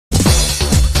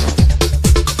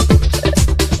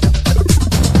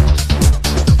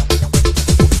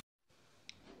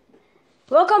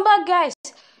Welcome back, guys.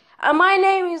 My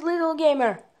name is Little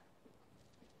Gamer.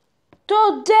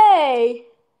 Today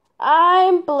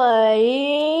I'm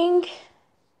playing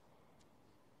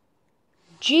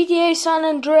GTA San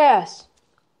Andreas.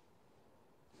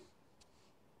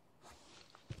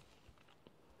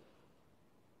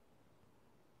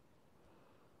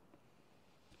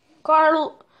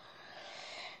 Carl.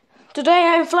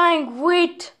 Today I'm flying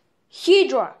with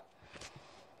Hydra.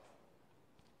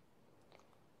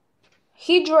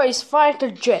 Hydra is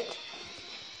fighter jet.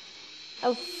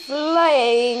 I'm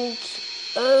flying.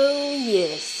 Oh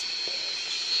yes.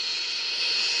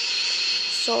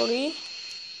 Sorry.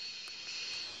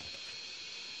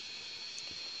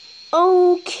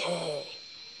 Okay.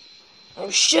 I'm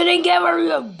shooting over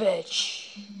you,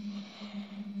 bitch.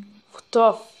 What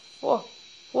the fuck?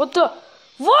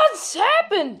 What's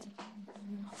happened?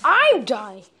 I'm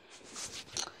dying.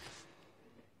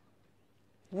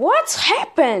 What's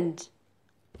happened?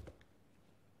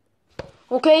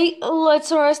 Okay, let's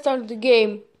restart the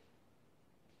game.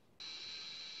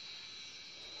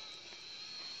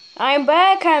 I'm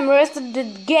back, I'm rested the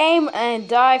game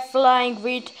and I'm flying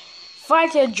with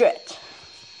fighter jet.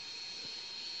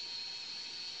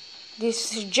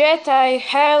 This jet I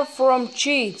have from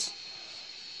cheats.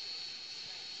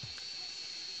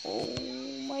 Oh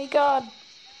my god.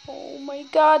 Oh my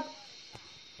god.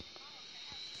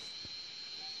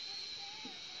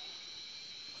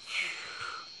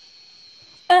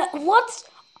 What?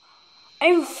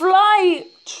 I'm flying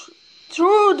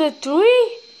through the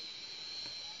tree?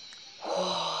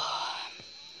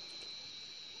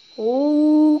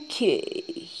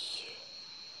 Okay.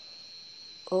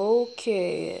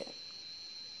 Okay.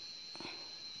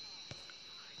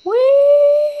 Whip.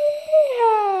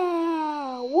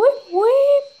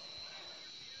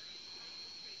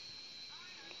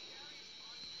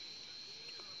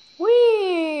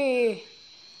 Whee!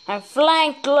 I'm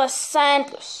flying to Los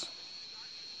Santos.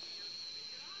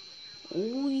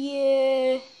 Oh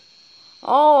yeah.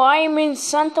 Oh, I'm in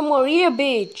Santa Maria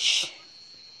Beach.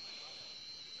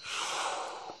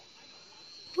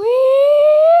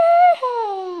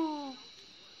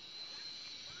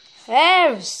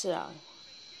 Have some.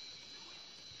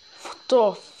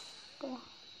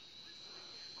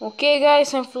 Okay,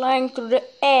 guys, I'm flying to the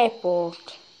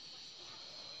airport.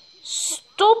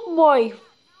 Stop, boy.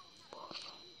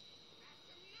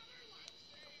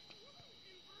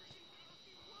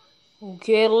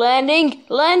 Okay, landing.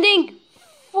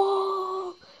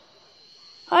 Whoa.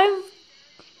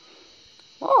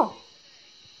 Oh,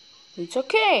 it's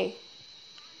okay.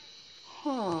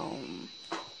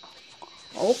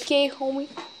 Okay, homie.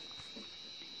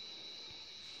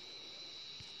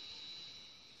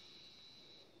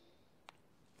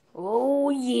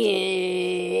 Oh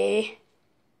yeah.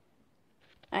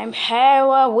 I'm have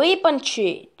a weapon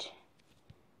cheat.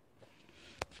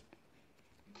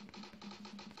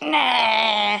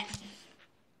 Nah.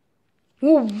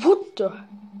 Oh, what the?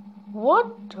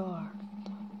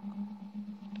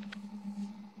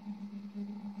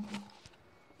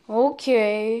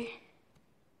 Okay.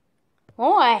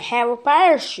 Oh, I have a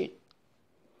parachute.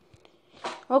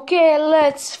 Okay,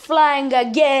 let's flying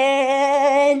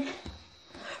again.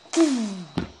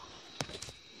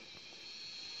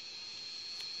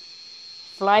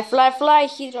 Fly,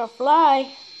 Hydra,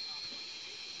 fly.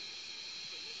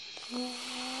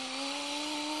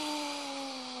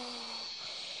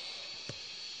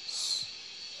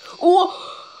 Oh,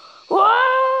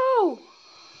 wow!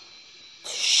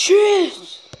 Shit!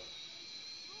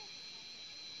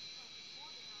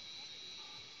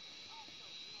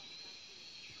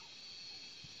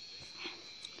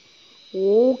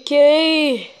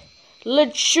 Okay,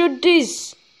 let's shoot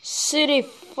this city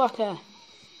fucker.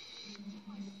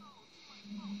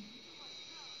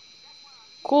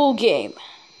 Cool game.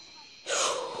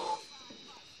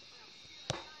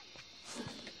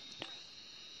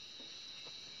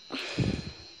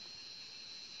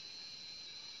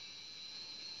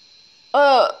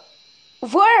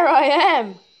 Where I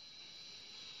am?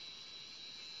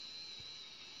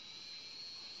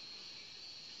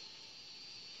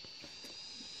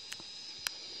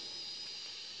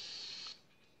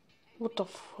 What the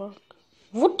fuck?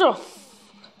 What's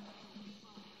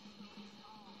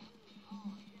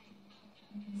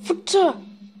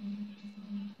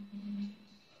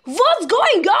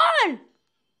going on?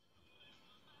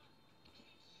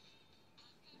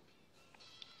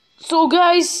 So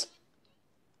guys,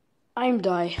 I'm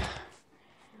die.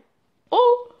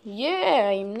 Oh yeah,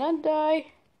 I'm not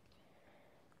die.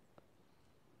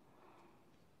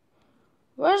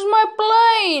 Where's my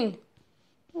plane?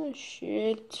 Oh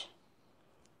shit.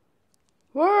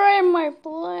 Where am I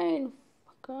plane?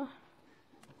 Okay.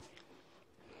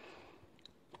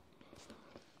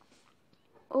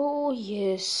 Oh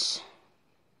yes.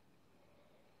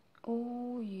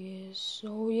 Oh yes.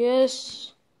 Oh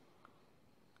yes.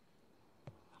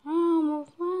 I'm a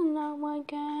fan of my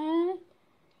cat.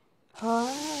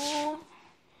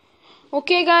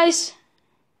 Okay, guys.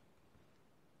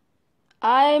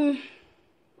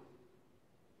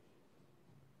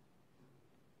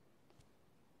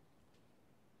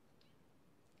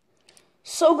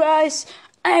 So guys,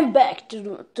 I'm back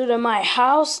to my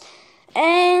house,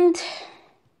 and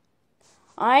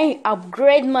I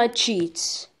upgrade my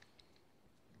cheats.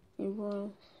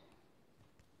 Weapons.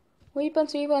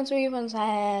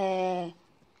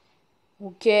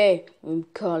 Okay, I'm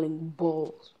calling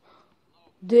balls.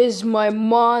 This is my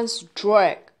monster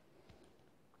truck.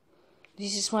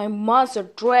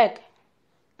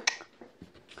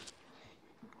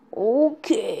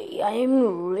 Okay, I'm a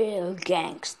real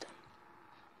gangster.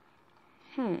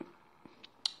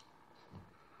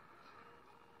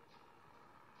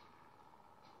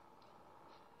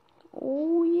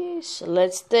 Oh yes,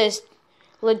 let's test.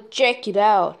 Let's check it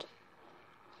out.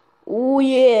 Oh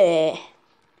yeah.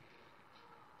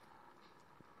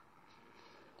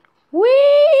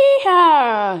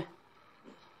 Wee-ha!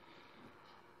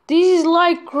 This is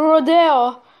like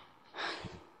rodeo.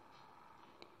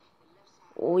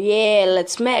 Oh yeah,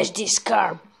 let's smash this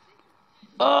car.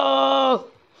 Oh,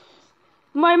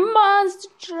 my monster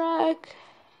truck.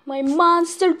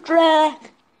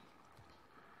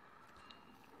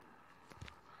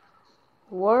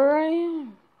 Where I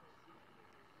am?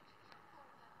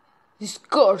 This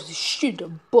car's a shit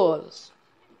of balls.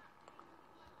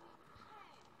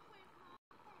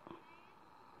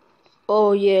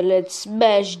 Oh yeah, let's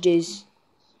smash this.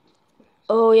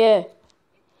 Oh yeah.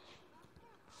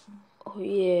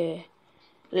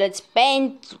 Let's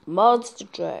paint monster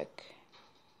truck.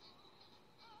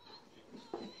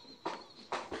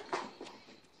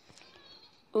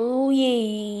 Oh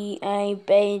yeah, I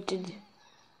painted.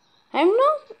 I'm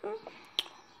not.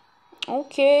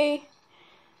 Okay.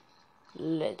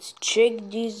 Let's check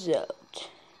this out.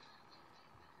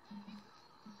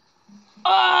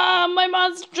 Ah, my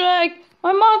monster truck!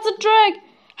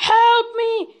 Help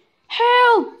me!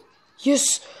 Help!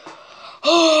 Yes.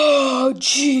 Oh,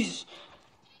 jeez.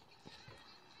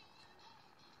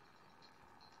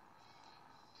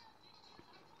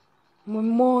 My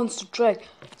monster truck.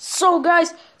 So,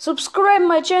 guys, subscribe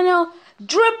my channel,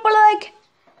 drop a like,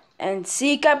 and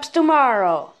see you guys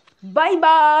tomorrow. Bye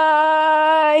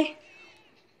bye.